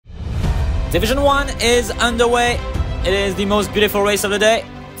Division 1 is underway. It is the most beautiful race of the day.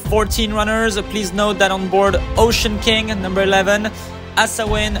 14 runners. Please note that on board Ocean King, number 11,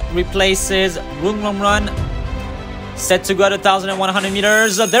 Asawin replaces Runglong Run. Set to go at 1,100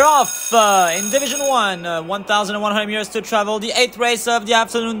 meters. They're off in Division 1. 1,100 meters to travel. The 8th race of the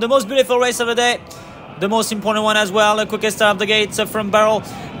afternoon. The most beautiful race of the day. The most important one as well. The quickest out of the gates from barrel.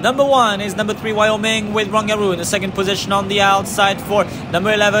 Number 1 is number 3 Wyoming with Rangaroo in the second position on the outside for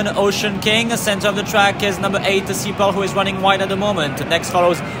number 11 Ocean King. The center of the track is number 8 Seapal, who is running wide at the moment. Next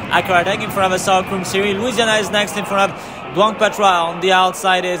follows ACHARADECH in front of South Krum Siri. Louisiana is next in front of Duang Patra. On the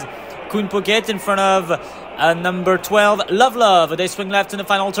outside is Kun Phuket in front of number 12 Love. They swing left in the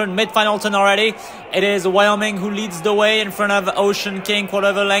final turn, mid-final turn already. It is Wyoming who leads the way in front of Ocean King, quarter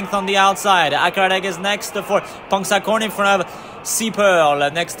of a length on the outside. ACHARADECH is next for Pongsakorn in front of Sea Pearl.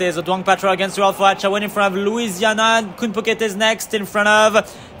 Next is Duang Patra against Ralph Achawin in front of Louisiana. Kun Phuket is next in front of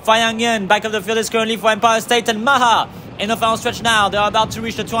Fayangyan. Back of the field is currently for Empire State and Maha. In the final stretch now, they are about to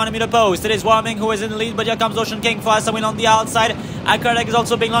reach the 200-meter post. It is Wyoming who is in the lead, but here comes Ocean King for Asawin on the outside. ACHARADECH is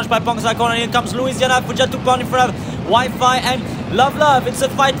also being launched by Pongsakorn, and here comes Louisiana for Jatupon in front of Wi-Fi and Love. It's a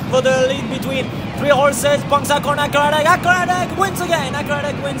fight for the lead between 3 horses. Pongsakorn, ACHARADECH. ACHARADECH wins again.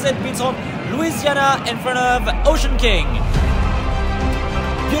 ACHARADECH wins it, beats home Louisiana in front of Ocean King.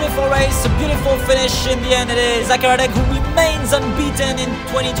 Beautiful race, a beautiful finish. In the end, it is ACHARADECH who remains unbeaten in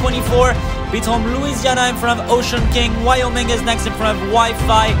 2024. Beats home Louisiana in front of Ocean King. Wyoming is next in front of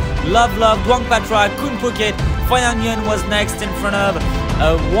Wi-Fi, Love, Duang Patra, Kun Phuket. Fayangyan was next in front of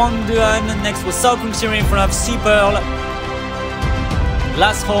Wang Duan. Next was South Krum Siri in front of Sea Pearl.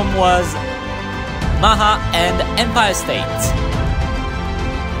 Last home was Maha and Empire State.